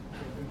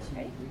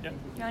Ready? Yep. Do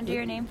you want to do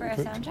your name for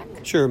a sound check?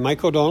 Sure.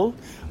 Mike O'Donnell,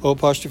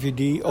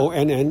 O''Donnell,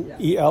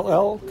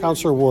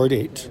 Councillor Ward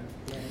 8.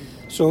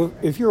 So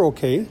if you're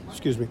okay,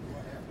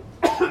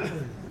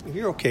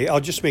 I'll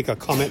just make a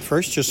comment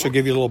first, just to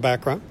give you a little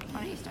background.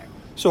 Why don't you start?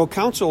 So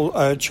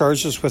Council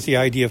charged us with the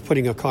idea of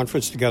putting a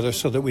conference together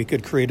so that we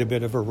could create a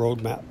bit of a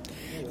roadmap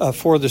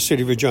for the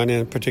City of Regina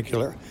in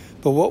particular.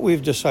 But what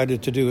we've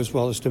decided to do as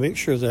well is to make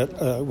sure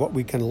that what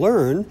we can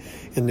learn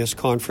in this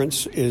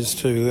conference is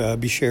to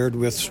be shared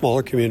with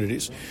smaller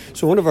communities.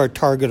 So one of our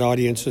target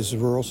audiences is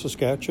rural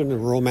Saskatchewan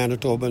and rural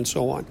Manitoba and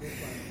so on.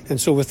 And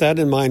so with that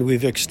in mind,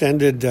 we've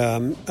extended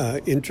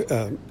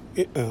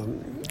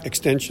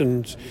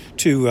extensions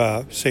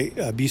to, say,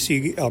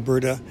 BC,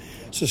 Alberta,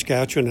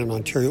 Saskatchewan, and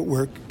Ontario,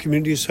 where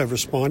communities have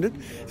responded,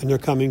 and they're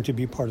coming to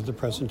be part of the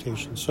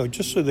presentation. So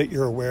just so that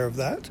you're aware of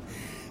that.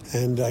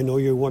 And I know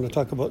you want to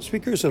talk about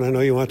speakers, and I know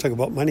you want to talk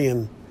about money,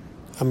 and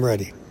I'm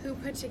ready. Who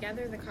put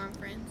together the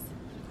conference?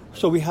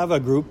 So we have a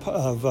group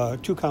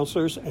of 2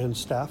 councillors and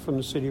staff from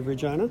the City of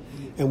Regina,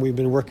 and we've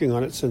been working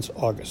on it since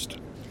August.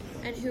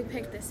 And who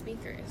picked the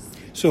speakers?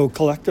 So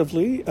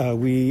collectively,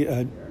 we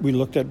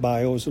looked at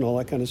bios and all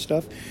that kind of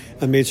stuff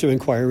and made some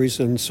inquiries,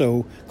 and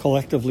so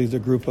collectively the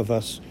group of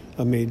us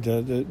made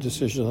the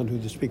decision on who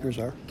the speakers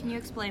are. Can you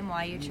explain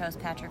why you chose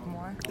Patrick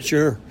Moore?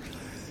 Sure.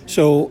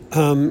 So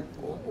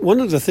one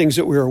of the things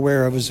that we were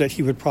aware of is that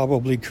he would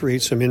probably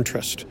create some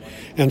interest.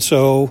 And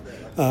so,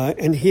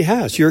 and he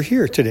has. You're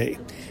here today.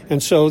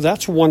 And so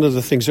that's one of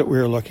the things that we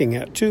were looking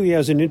at. 2, he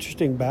has an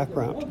interesting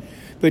background.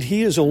 But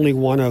he is only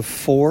one of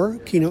 4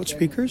 keynote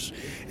speakers.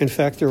 In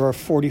fact, there are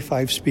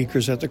 45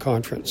 speakers at the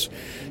conference.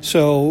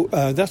 So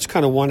that's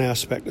kind of one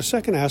aspect. The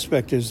second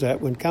aspect is that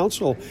when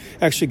council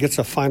actually gets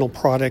a final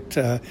product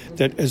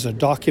that is a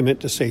document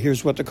to say,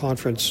 here's what the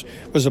conference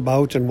was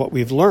about and what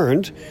we've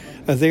learned,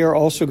 they are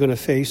also going to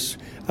face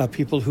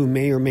people who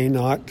may or may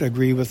not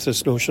agree with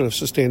this notion of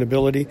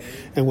sustainability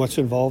and what's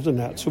involved in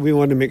that. So we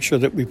want to make sure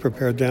that we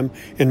prepared them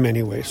in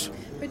many ways.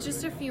 But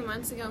just a few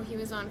months ago, he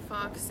was on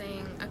Fox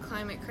saying a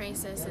climate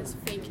crisis is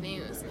fake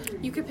news.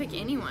 You could pick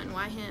anyone.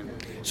 Why him?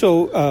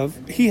 So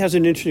he has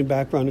an interesting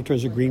background in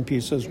terms of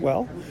Greenpeace as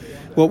well.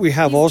 What we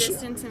have He's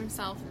distanced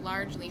himself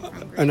largely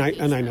from Greenpeace.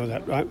 And I know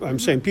that. I'm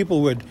saying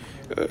people would,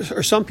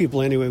 or some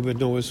people anyway, would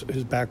know his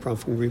background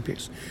from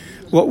Greenpeace.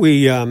 What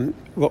we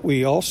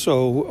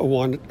also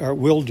want or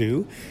will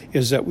do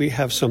is that we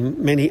have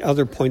many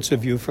other points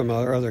of view from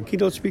our other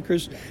keynote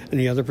speakers and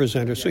the other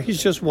presenters. So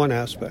he's just one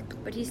aspect.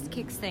 But he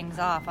kicks things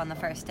off on the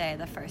first day,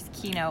 the first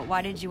keynote.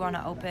 Why did you want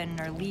to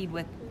open or lead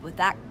with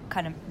that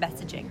kind of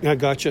messaging? I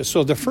gotcha.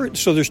 So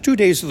there's 2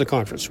 days of the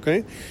conference,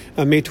 okay?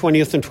 May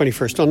 20th and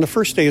 21st. On the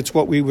first day, it's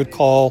what we would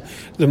call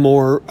the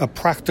more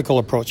practical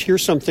approach.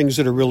 Here's some things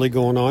that are really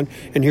going on,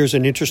 and here's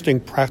an interesting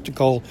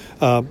practical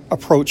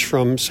approach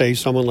from, say,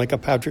 someone like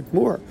a Patrick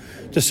Moore.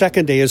 The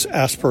second day is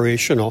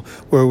aspirational,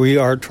 where we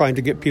are trying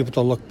to get people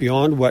to look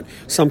beyond what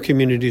some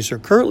communities are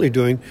currently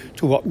doing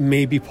to what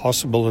may be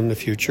possible in the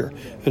future.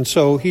 And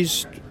so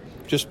he's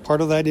just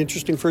part of that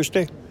interesting first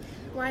day.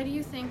 Why do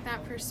you think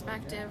that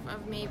perspective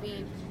of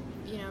maybe,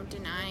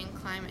 denying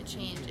climate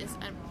change is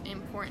an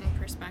important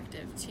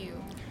perspective to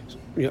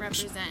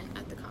represent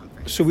at the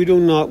conference? So we do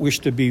not wish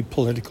to be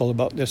political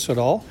about this at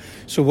all.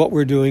 So what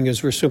we're doing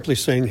is we're simply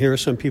saying here are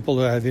some people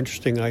that have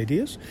interesting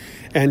ideas,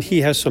 and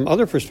he has some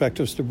other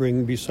perspectives to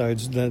bring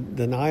besides the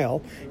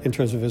denial in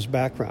terms of his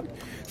background.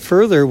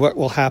 Further, what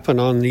will happen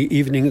on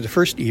the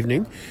first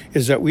evening,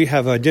 is that we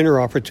have a dinner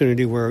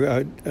opportunity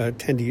where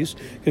attendees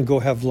can go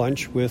have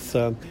lunch with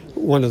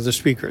one of the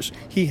speakers.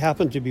 He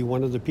happened to be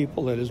one of the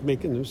people that is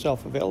making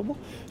himself available,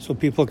 so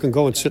people can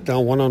go and sit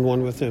down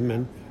one-on-one with him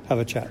and have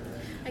a chat.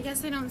 I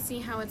guess I don't see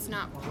how it's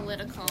not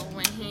political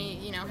when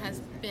he, has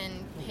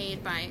been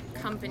paid by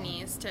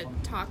companies to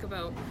talk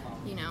about,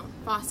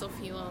 fossil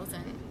fuels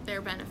and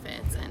their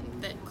benefits,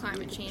 and that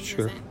climate change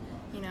isn't,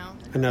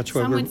 and that's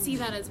why some would see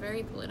that as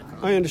very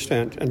political. I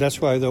understand, and that's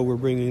why, though, we're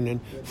bringing in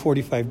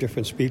 45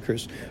 different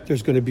speakers.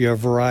 There's going to be a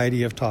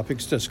variety of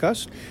topics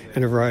discussed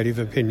and a variety of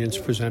opinions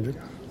presented.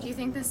 Do you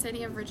think the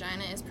City of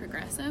Regina is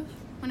progressive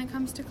when it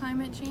comes to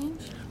climate change?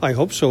 I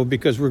hope so,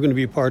 because we're going to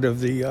be part of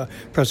the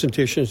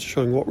presentations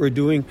showing what we're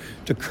doing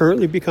to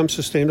currently become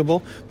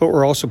sustainable, but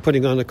we're also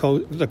putting on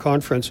the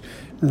conference,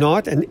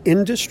 not an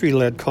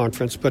industry-led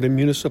conference, but a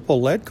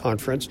municipal-led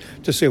conference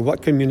to say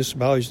what can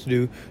municipalities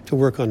do to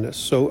work on this.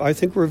 So I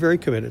think we're very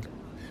committed.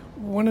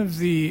 One of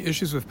the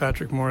issues with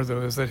Patrick Moore,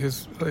 though, is that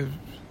his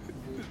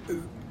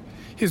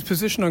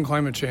position on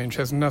climate change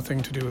has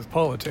nothing to do with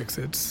politics.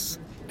 It's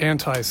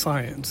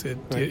anti-science.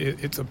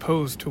 It's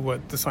opposed to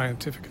what the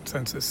scientific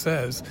consensus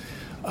says.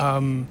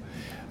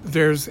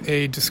 There's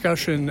a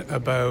discussion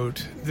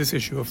about this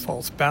issue of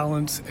false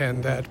balance,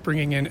 and that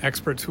bringing in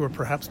experts who are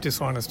perhaps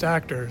dishonest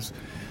actors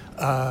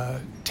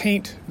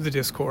taint the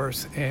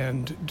discourse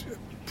and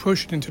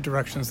push it into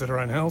directions that are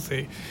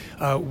unhealthy.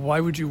 Why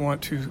would you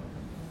want to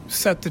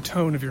set the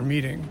tone of your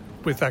meeting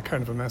with that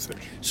kind of a message?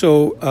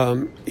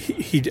 So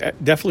he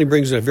definitely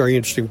brings a very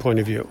interesting point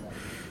of view.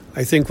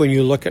 I think when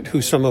you look at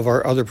who some of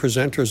our other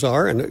presenters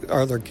are and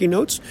other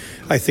keynotes,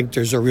 I think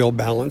there's a real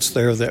balance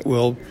there that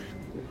will,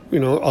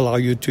 allow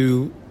you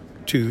to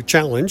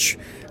challenge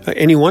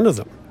any one of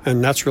them.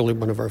 And that's really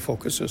one of our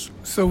focuses.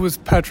 So was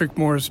Patrick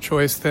Moore's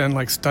choice then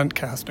like stunt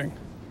casting?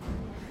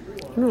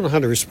 I don't know how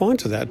to respond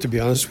to that, to be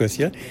honest with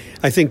you.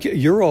 I think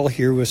you're all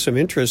here with some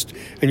interest,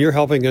 and you're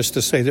helping us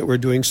to say that we're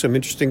doing some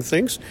interesting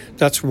things.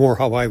 That's more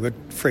how I would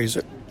phrase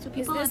it. So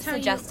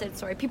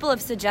people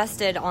have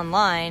suggested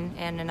online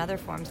and in other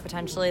forms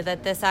potentially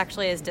that this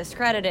actually is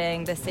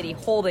discrediting the city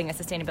holding a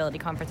sustainability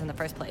conference in the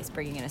first place,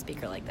 bringing in a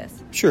speaker like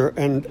this. Sure,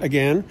 and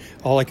again,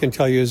 all I can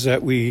tell you is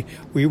that we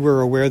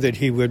were aware that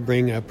he would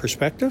bring a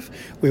perspective.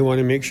 We want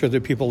to make sure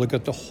that people look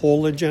at the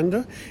whole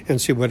agenda and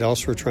see what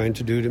else we're trying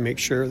to do to make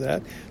sure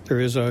that there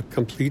is a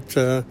complete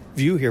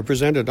view here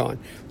presented on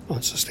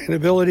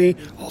sustainability,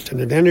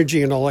 alternate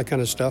energy, and all that kind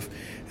of stuff.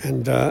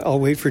 And I'll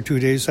wait for 2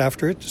 days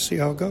after it to see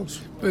how it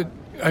goes. But,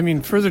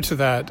 further to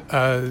that,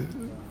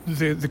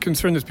 the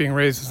concern that's being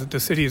raised is that the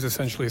city is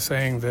essentially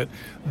saying that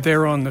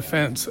they're on the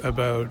fence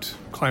about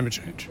climate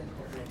change.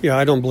 Yeah,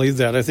 I don't believe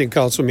that. I think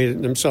council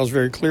made themselves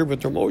very clear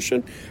with their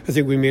motion. I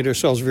think we made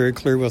ourselves very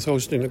clear with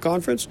hosting the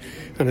conference.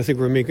 And I think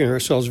we're making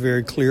ourselves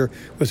very clear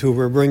with who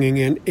we're bringing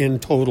in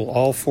total,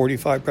 all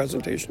 45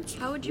 presentations.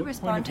 How would you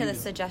respond to the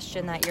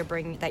suggestion that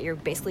you're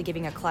basically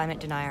giving a climate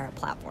denier a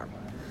platform?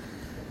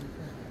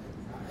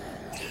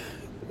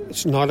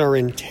 It's not our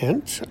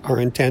intent. Our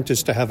intent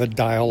is to have a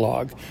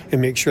dialogue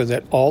and make sure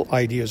that all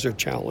ideas are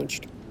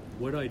challenged.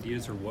 What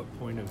ideas or what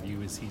point of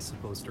view is he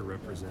supposed to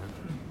represent?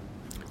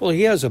 Well,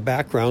 he has a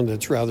background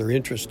that's rather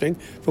interesting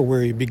from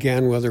where he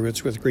began, whether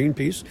it's with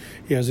Greenpeace.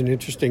 He has an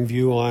interesting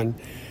view on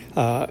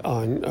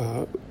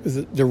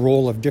the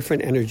role of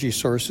different energy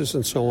sources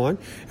and so on.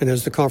 And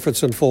as the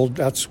conference unfolds,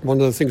 that's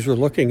one of the things we're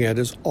looking at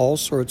is all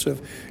sorts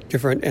of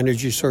different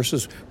energy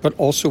sources, but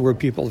also where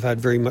people have had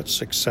very much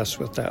success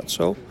with that.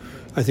 So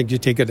I think you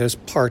take it as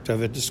part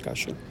of a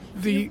discussion.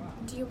 Do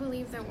you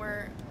believe that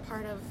we're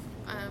part of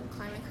a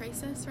climate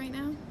crisis right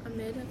now,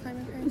 amid a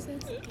climate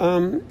crisis?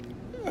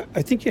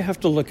 I think you have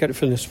to look at it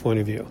from this point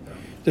of view.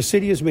 The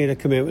city has made a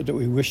commitment that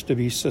we wish to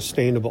be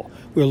sustainable.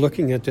 We're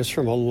looking at this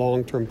from a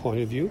long-term point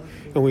of view,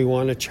 and we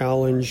want to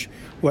challenge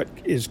what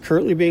is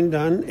currently being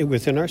done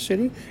within our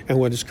city and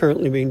what is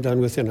currently being done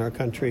within our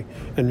country,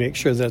 and make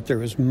sure that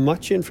there is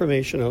much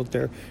information out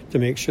there to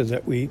make sure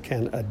that we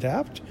can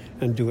adapt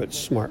and do it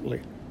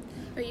smartly.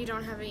 But you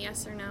don't have a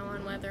yes or no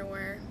on whether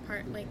we're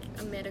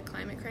amid a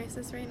climate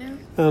crisis right now?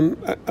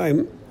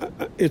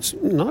 It's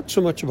not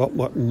so much about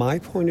what my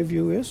point of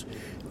view is.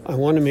 I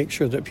want to make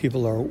sure that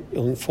people are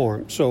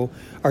informed. So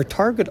our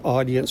target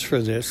audience for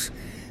this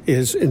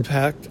is, in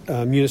fact,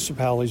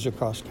 municipalities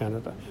across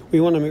Canada. We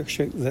want to make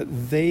sure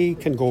that they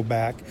can go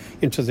back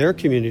into their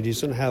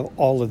communities and have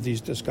all of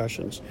these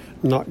discussions,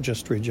 not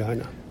just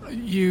Regina.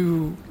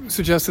 You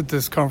suggest that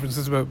this conference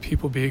is about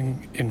people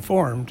being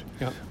informed.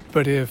 Yeah.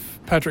 But if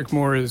Patrick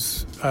Moore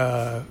is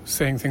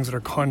saying things that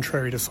are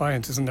contrary to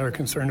science, isn't there a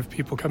concern of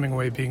people coming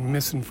away being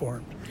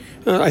misinformed?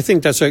 I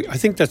think that's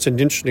an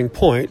interesting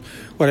point.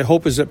 What I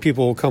hope is that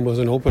people will come with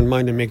an open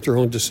mind and make their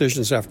own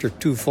decisions after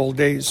 2 full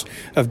days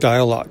of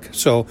dialogue.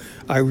 So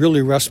I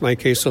really rest my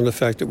case on the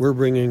fact that we're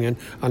bringing in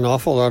an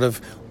awful lot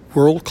of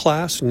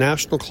world-class,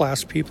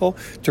 national-class people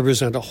to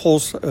present a whole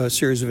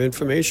series of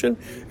information,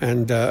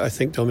 and I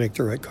think they'll make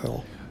the right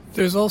call.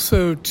 There's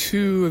also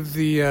 2 of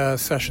the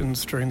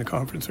sessions during the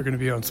conference are going to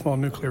be on small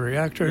nuclear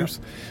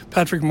reactors. Yep.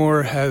 Patrick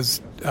Moore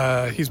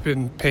he's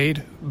been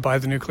paid by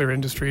the nuclear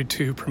industry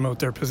to promote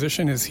their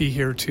position. Is he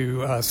here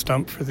to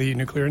stump for the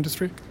nuclear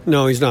industry?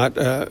 No, he's not.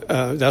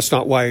 That's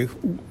not why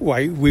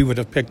we would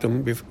have picked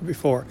him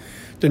before.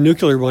 The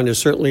nuclear one is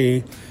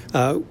certainly,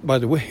 by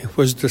the way,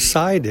 was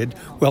decided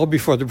well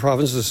before the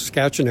province of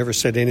Saskatchewan ever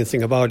said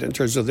anything about it in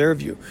terms of their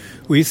view.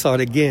 We thought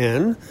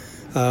again,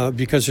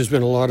 because there's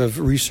been a lot of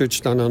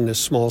research done on this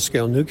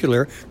small-scale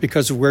nuclear,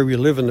 because of where we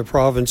live in the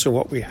province and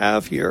what we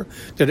have here,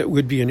 that it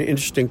would be an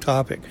interesting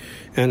topic.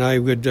 And I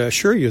would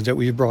assure you that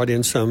we brought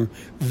in some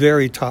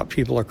very top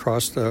people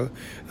across the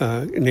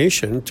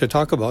nation to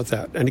talk about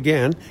that. And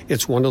again,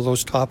 it's one of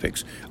those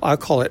topics. I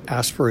call it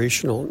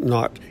aspirational,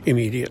 not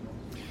immediate.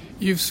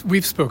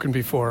 We've spoken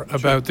before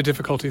about the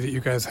difficulty that you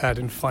guys had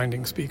in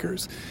finding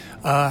speakers.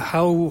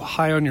 How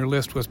high on your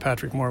list was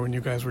Patrick Moore when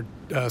you guys were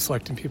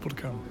selecting people to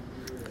come?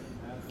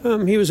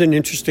 He was an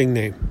interesting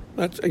name.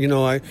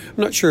 I'm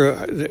not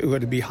sure it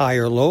would be high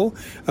or low.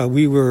 So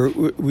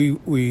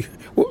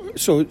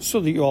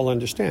that you all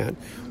understand,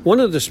 one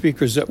of the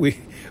speakers that we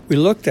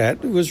looked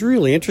at was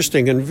really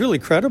interesting and really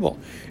credible,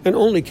 and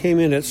only came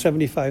in at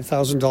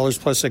 $75,000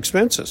 plus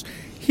expenses.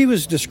 He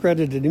was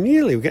discredited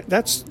immediately.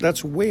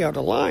 That's way out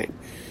of line.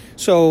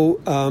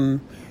 So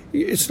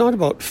it's not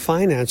about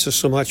finances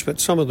so much, but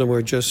some of them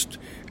are just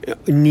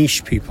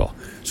niche people.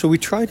 So we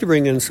tried to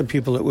bring in some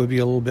people that would be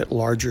a little bit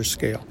larger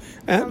scale,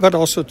 but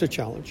also to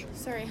challenge.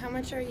 Sorry, how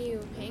much are you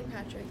paying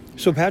Patrick?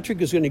 So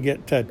Patrick is going to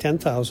get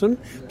 $10,000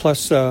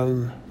 plus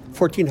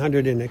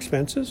 $1,400 in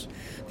expenses.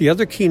 The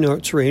other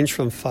keynotes range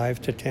from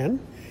 5 to 10,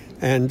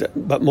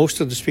 But most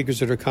of the speakers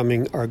that are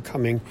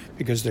coming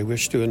because they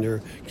wish to, and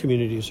their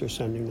communities are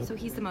sending them. So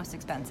he's the most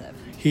expensive.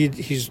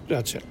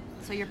 That's it.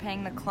 So you're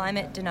paying the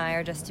climate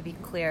denier, just to be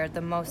clear,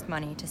 the most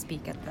money to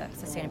speak at the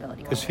sustainability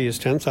conference. His fee is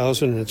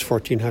 $10,000 and it's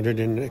 $1,400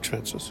 in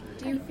expenses.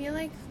 Do you feel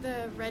like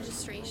the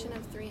registration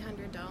of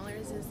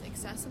 $300 is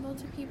accessible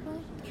to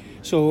people?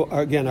 So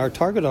again, our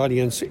target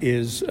audience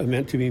is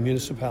meant to be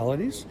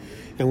municipalities,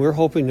 and we're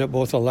hoping that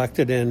both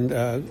elected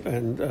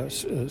and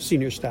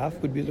senior staff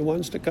would be the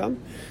ones to come.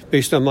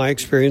 Based on my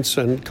experience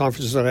and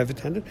conferences that I've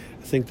attended,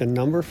 I think the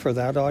number for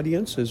that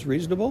audience is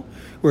reasonable.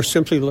 We're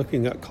simply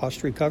looking at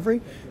cost recovery,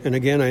 and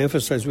again, I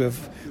emphasize we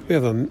have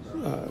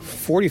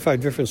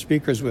 45 different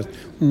speakers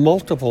with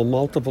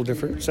multiple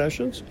different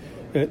sessions.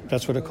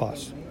 That's what it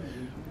costs.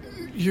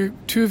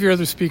 Two of your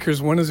other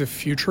speakers, one is a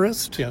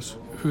futurist, yes,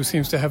 who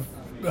seems to have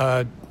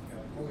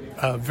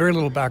very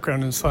little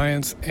background in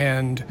science,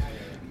 and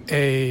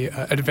a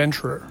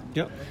adventurer.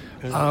 Yep.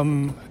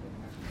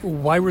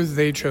 Why were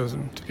they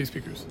chosen to be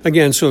speakers?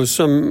 Again, so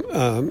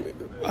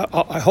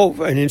I hope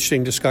an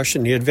interesting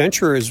discussion. The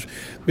adventurer has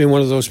been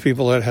one of those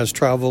people that has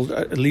traveled,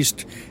 at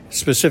least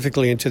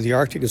specifically into the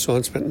Arctic and so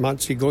on, spent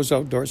months. He goes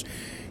outdoors.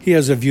 He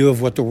has a view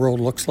of what the world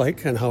looks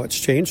like and how it's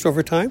changed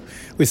over time.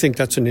 We think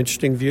that's an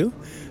interesting view.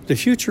 The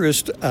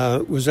futurist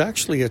was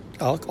actually,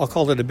 I'll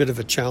call it a bit of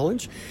a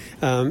challenge,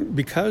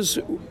 because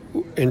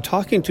in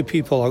talking to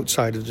people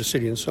outside of the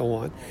city and so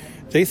on,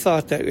 they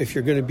thought that if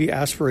you're going to be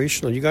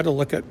aspirational, you got to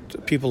look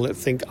at people that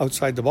think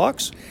outside the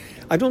box.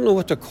 I don't know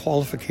what the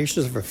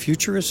qualifications of a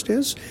futurist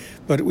is,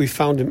 but we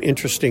found him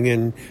interesting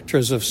in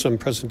terms of some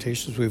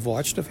presentations we've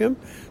watched of him.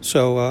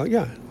 So,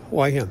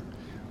 why him?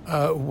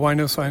 Why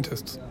no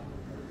scientists?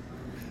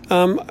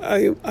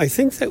 I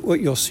think that what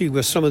you'll see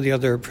with some of the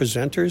other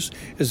presenters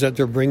is that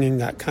they're bringing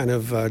that kind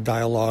of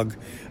dialogue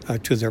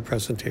to their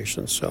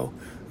presentations. So,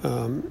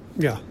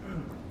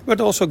 but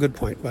also a good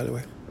point, by the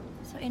way.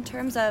 So in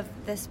terms of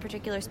this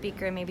particular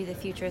speaker and maybe the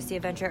futurist, the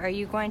adventurer, are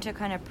you going to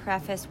kind of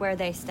preface where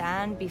they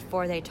stand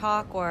before they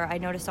talk? Or I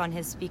noticed on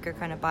his speaker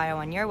kind of bio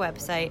on your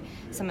website,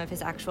 some of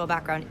his actual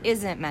background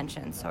isn't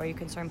mentioned. So are you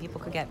concerned people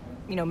could get,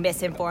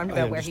 misinformed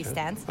about where he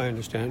stands? I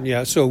understand.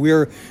 Yeah. So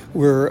we're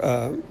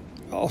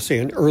I'll say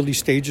in early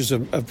stages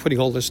of putting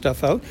all this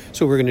stuff out.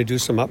 So we're going to do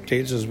some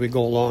updates as we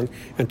go along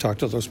and talk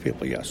to those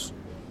people, yes.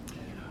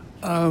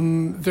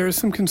 There is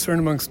some concern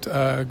amongst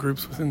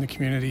groups within the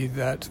community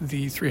that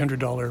the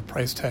 $300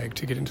 price tag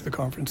to get into the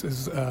conference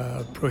is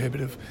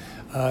prohibitive.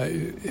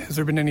 Has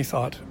there been any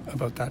thought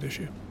about that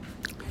issue?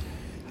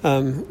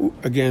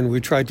 Again,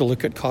 we tried to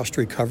look at cost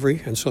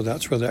recovery, and so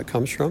that's where that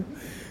comes from.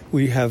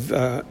 We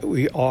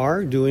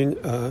are doing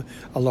a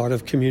lot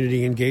of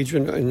community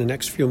engagement in the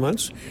next few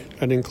months.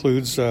 That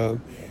includes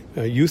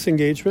youth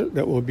engagement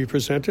that will be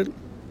presented.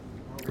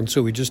 And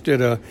so we just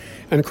did and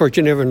of course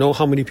you never know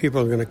how many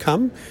people are going to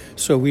come.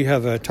 So we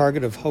have a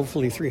target of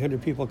hopefully 300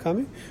 people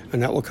coming,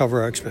 and that will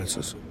cover our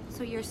expenses.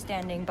 So you're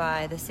standing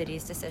by the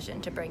city's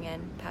decision to bring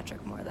in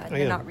Patrick Moore, that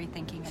you're not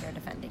rethinking it or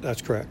defending?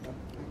 That's correct.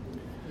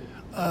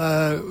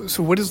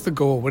 So what is the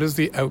goal? What is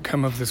the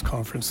outcome of this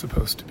conference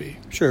supposed to be?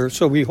 Sure.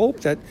 So we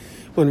hope that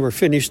when we're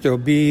finished, there'll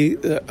be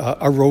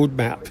a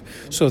roadmap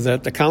so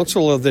that the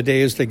council of the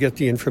day, as they get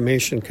the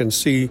information, can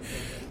see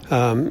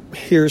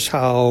here's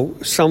how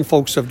some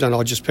folks have done.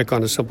 I'll just pick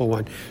on a simple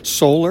one: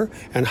 solar,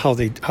 and how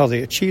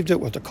they achieved it,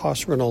 what the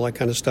costs were, and all that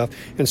kind of stuff,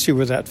 and see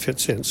where that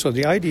fits in. So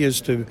the idea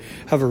is to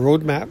have a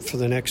roadmap for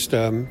the next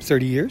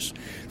 30 years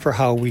for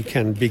how we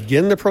can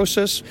begin the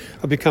process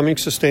of becoming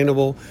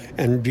sustainable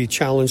and be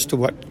challenged to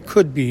what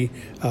could be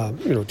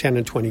 10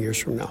 and 20 years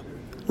from now.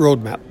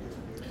 Roadmap.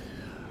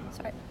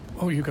 Sorry.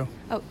 Oh, you go.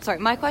 Oh, sorry.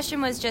 My question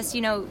was just,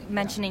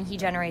 mentioning he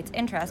generates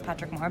interest,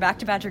 Patrick Moore, back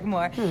to Patrick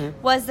Moore.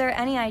 Mm-hmm. Was there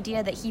any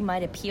idea that he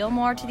might appeal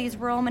more to these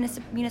rural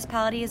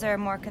municipalities or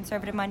more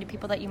conservative-minded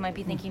people that you might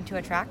be thinking to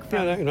attract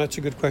from? Yeah, that's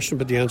a good question,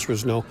 but the answer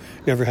is no.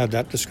 Never had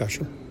that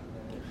discussion.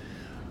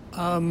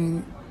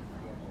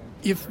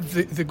 If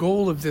the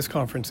goal of this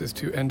conference is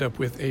to end up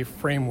with a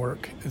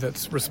framework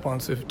that's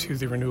responsive to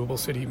the Renewable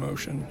City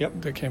motion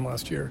that came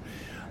last year,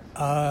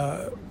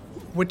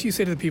 what do you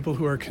say to the people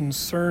who are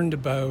concerned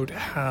about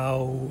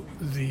how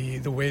the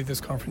way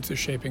this conference is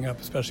shaping up,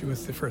 especially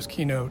with the first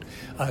keynote,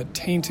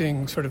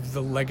 tainting sort of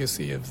the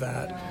legacy of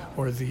that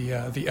or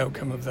the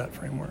outcome of that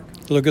framework?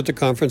 Look at the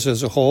conference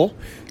as a whole.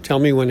 Tell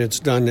me when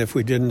it's done if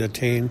we didn't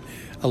attain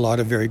a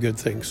lot of very good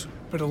things.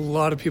 But a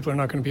lot of people are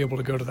not going to be able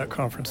to go to that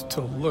conference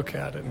to look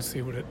at it and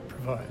see what it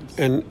provides.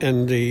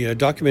 And the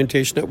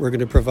documentation that we're going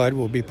to provide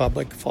will be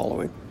public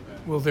following.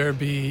 Will there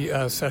be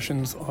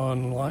sessions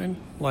online,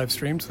 live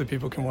streamed, so that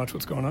people can watch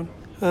what's going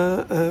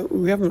on?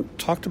 We haven't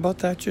talked about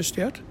that just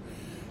yet.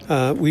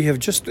 We have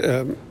just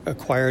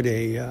acquired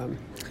a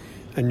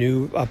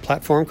new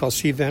platform called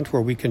Cvent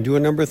where we can do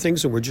a number of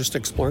things, and we're just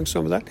exploring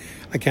some of that.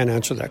 I can't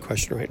answer that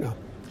question right now.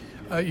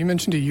 You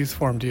mentioned a youth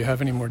forum. Do you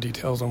have any more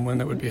details on when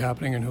that would be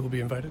happening and who will be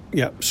invited?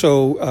 Yeah.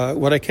 So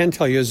what I can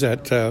tell you is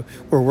that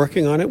we're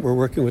working on it. We're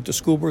working with the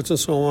school boards and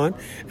so on,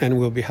 and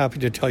we'll be happy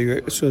to tell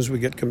you as soon as we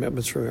get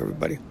commitments from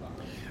everybody.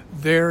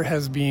 There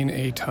has been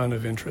a ton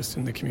of interest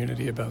in the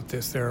community about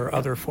this. There are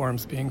other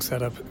forums being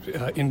set up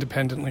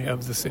independently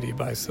of the city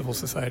by civil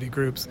society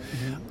groups.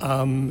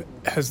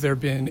 Has there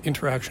been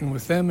interaction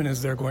with them, and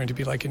is there going to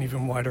be like an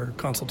even wider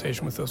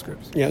consultation with those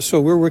groups? Yeah, so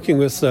we're working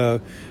with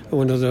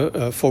one of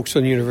the folks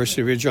in the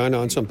University of Regina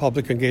on some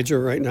public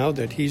engagement right now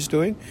that he's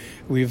doing.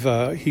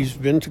 He's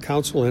been to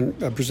council and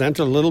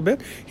presented a little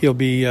bit. He'll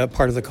be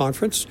part of the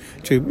conference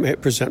to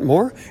present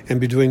more and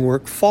be doing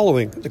work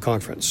following the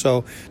conference.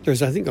 So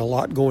there's, I think, a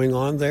lot going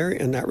on there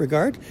in that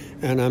regard,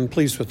 and I'm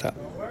pleased with that.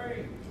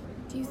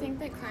 Do you think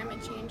that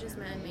climate change is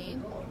man-made?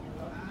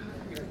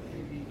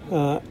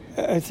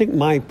 I think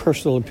my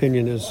personal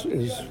opinion is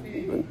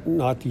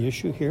not the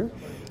issue here.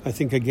 I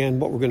think, again,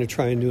 what we're going to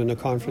try and do in the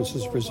conference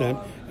is present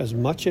as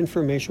much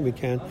information we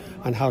can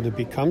on how to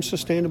become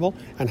sustainable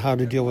and how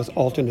to deal with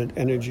alternate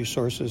energy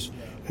sources,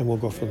 and we'll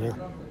go from there.